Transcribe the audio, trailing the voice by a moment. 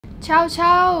Ciao,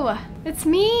 ciao. It's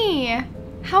me.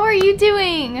 How are you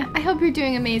doing? I hope you're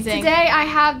doing amazing. Today I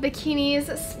have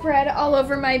bikinis spread all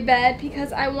over my bed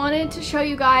because I wanted to show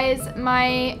you guys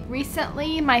my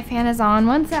fan is on,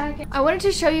 one second. I wanted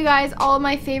to show you guys all of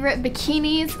my favorite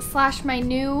bikinis / my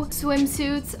new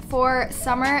swimsuits for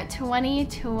summer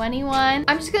 2021.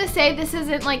 I'm just gonna say this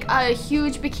isn't like a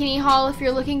huge bikini haul if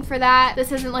you're looking for that.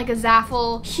 This isn't like a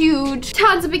Zaffle huge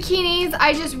tons of bikinis.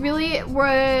 I just really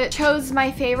chose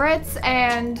my favorites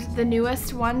and the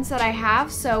newest ones that I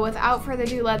have. So without further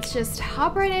ado, let's just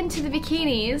hop right into the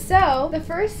bikinis. So the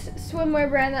first swimwear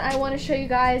brand that I want to show you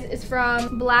guys is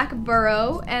from Black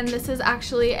Burrow, and this is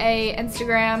actually a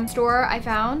Instagram store I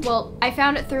found. Well, I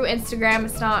found it through Instagram.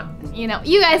 It's not, you know,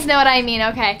 you guys know what I mean,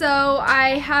 okay. So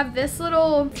I have this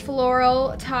little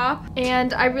floral top,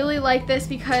 and I really like this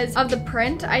because of the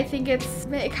print. I think it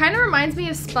kind of reminds me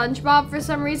of SpongeBob for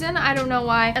some reason. I don't know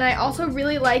why. And I also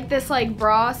really like this like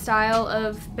bra style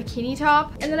of bikini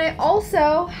top. And then I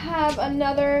also have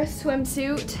another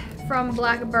swimsuit from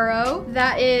Black Burrow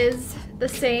that is the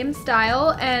same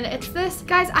style, and it's this,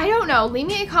 guys, I don't know, leave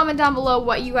me a comment down below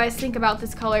what you guys think about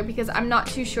this color because I'm not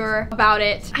too sure about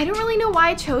it. I don't really know why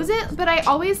I chose it, but I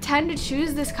always tend to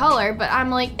choose this color, but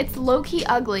I'm like, it's low-key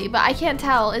ugly, but I can't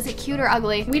tell, is it cute or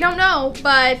ugly? We don't know,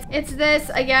 but it's this,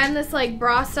 again, this like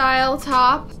bra style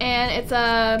top, and it's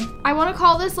a, I want to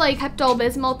call this like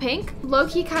Pepto-Bismol pink.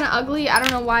 Low-key kind of ugly, I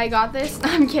don't know why I got this.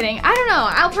 I'm kidding, I don't know,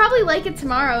 I'll probably like it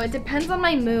tomorrow. It depends on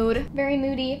my mood, very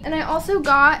moody. And I also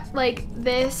got like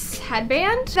this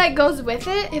headband that goes with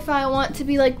it if I want to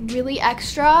be like really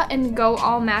extra and go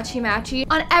all matchy-matchy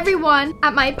on everyone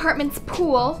at my apartment's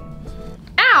pool.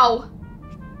 Ow!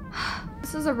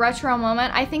 This is a retro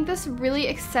moment. I think this really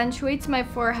accentuates my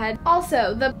forehead.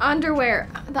 Also, the underwear,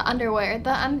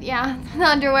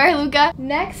 Luca.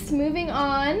 Next, moving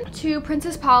on to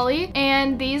Princess Polly,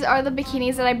 and these are the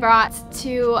bikinis that I brought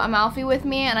to Amalfi with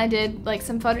me, and I did like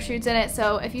some photo shoots in it.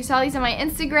 So if you saw these on my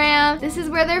Instagram, this is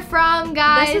where they're from,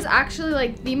 guys. This is actually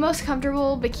like the most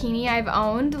comfortable bikini I've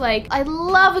owned. Like, I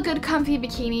love a good comfy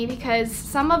bikini because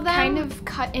some of them kind of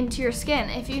cut into your skin.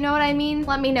 If you know what I mean,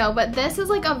 let me know. But this is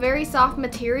like a very soft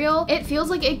material. It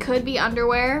feels like it could be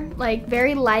underwear, like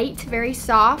very light, very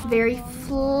soft, very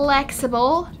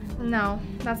flexible. No,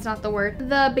 that's not the word.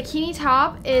 The bikini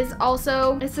top is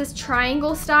also, it's this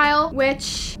triangle style,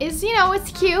 which is, you know,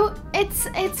 it's cute.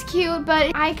 It's cute,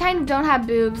 but I kind of don't have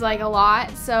boobs like a lot,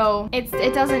 so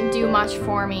it doesn't do much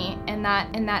for me in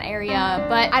that area.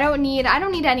 But I don't need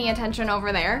any attention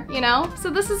over there, you know?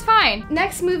 So this is fine.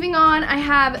 Next, moving on, I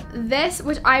have this,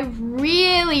 which I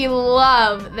really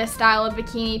love this style of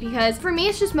bikini because for me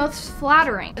it's just most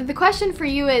flattering. The question for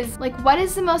you is like, what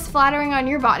is the most flattering on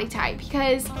your body type?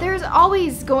 Because there's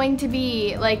always going to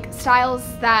be like styles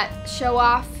that show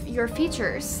off your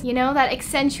features, you know, that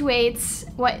accentuates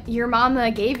what your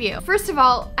mama gave you. First of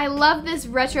all, I love this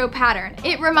retro pattern.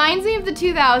 It reminds me of the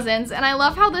 2000s, and I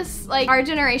love how this, like, our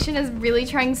generation is really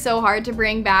trying so hard to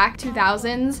bring back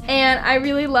 2000s, and I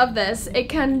really love this. It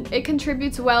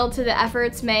contributes well to the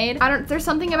efforts made. There's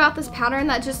something about this pattern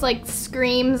that just like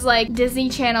screams like Disney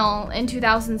Channel in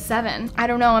 2007. I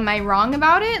don't know, am I wrong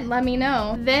about it? Let me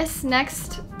know. This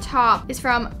next top is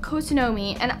from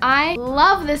Kotonomi, and I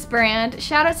love this brand.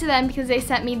 Shout out to them because they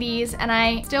sent me these,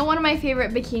 and still one of my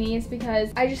favorite bikinis because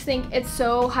I just think it's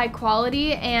so high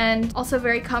quality and also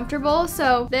very comfortable.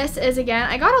 So this is, again,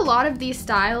 I got a lot of these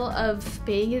style of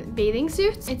bathing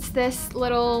suits. It's this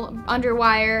little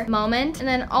underwire moment, and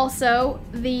then also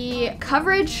the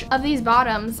coverage of these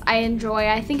bottoms I enjoy.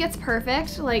 I think it's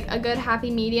perfect, like a good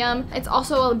happy medium. It's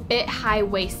also a bit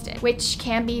high-waisted, which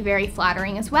can be very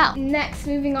flattering as well. Next,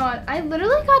 moving on, I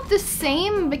literally got the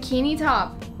same bikini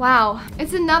top. Wow,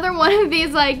 it's another one of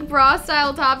these like bra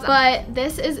style tops, but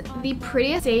this is the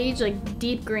prettiest sage, like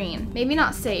deep green. Maybe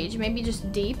not sage, maybe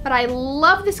just deep, but I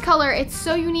love this color. It's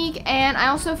so unique, and I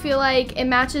also feel like it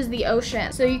matches the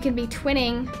ocean, so you can be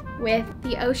twinning with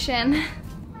the ocean.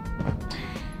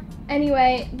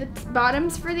 Anyway, the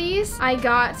bottoms for these I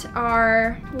got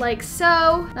are like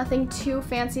so, nothing too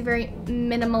fancy, very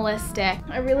minimalistic.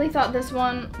 I really thought this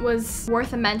one was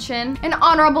worth a mention, an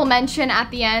honorable mention at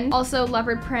the end. Also,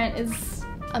 leopard print is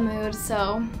a mood,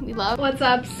 so we love. What's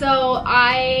up? So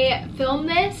I filmed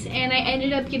this and I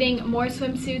ended up getting more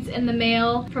swimsuits in the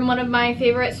mail from one of my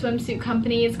favorite swimsuit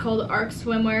companies called Arc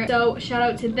Swimwear. So shout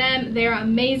out to them, they're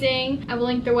amazing. I will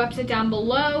link their website down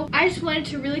below. I just wanted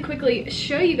to really quickly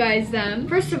show you guys them.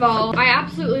 First of all, I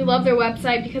absolutely love their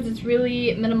website because it's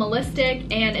really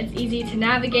minimalistic and it's easy to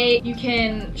navigate. You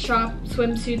can shop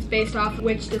swimsuits based off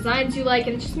which designs you like,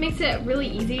 and it just makes it really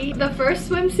easy. The first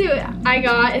swimsuit I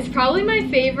got is probably my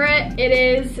favorite favorite. It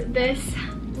is this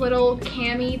little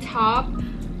cami top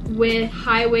with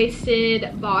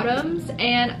high-waisted bottoms,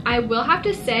 and I will have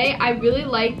to say I really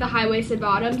like the high-waisted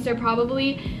bottoms. They're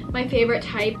probably my favorite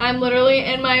type. I'm literally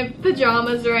in my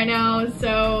pajamas right now,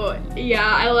 so yeah,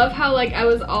 I love how like I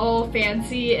was all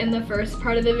fancy in the first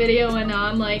part of the video and now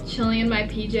I'm like chilling in my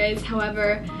PJs.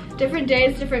 However, different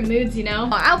days, different moods, you know?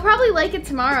 I'll probably like it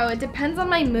tomorrow. It depends on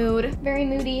my mood. Very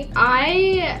moody.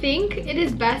 I think it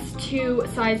is best to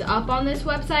size up on this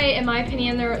website. In my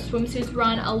opinion, their swimsuits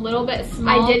run a little bit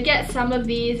small. I did get some of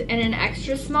these in an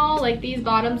extra small. Like these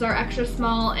bottoms are extra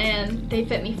small and they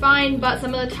fit me fine, but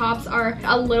some of the tops are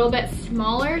a little bit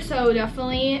smaller, so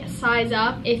definitely size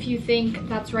up if you think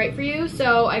that's right for you.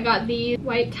 So I got these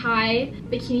white tie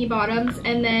bikini bottoms,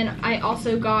 and then I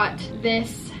also got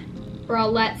this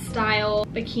bralette style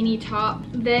bikini top.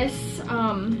 This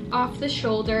off the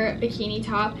shoulder bikini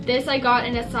top. This I got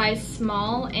in a size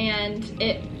small and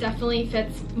it definitely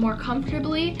fits more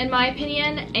comfortably in my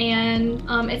opinion, and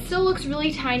it still looks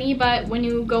really tiny, but when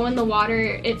you go in the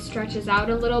water it stretches out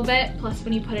a little bit. Plus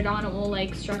when you put it on it will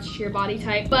like stretch to your body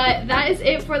type. But that is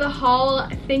it for the haul.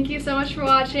 Thank you so much for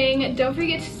watching. Don't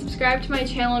forget to subscribe to my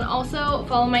channel and also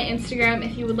follow my Instagram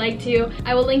if you would like to.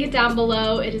 I will link it down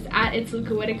below. It is at It's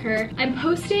Luca Whitaker. I'm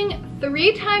posting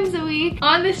 3 times a week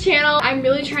on this channel. I'm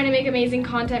really trying to make amazing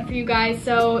content for you guys,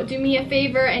 so do me a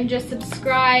favor and just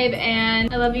subscribe,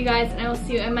 and I love you guys, and I will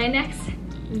see you in my next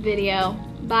video.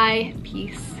 Bye.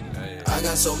 Peace. I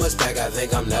got so much back, I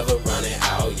think I'm never running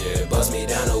out, yeah. Bust me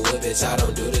down a whip, bitch, I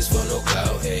don't do this for no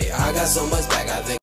clout, hey. I got so much back, I think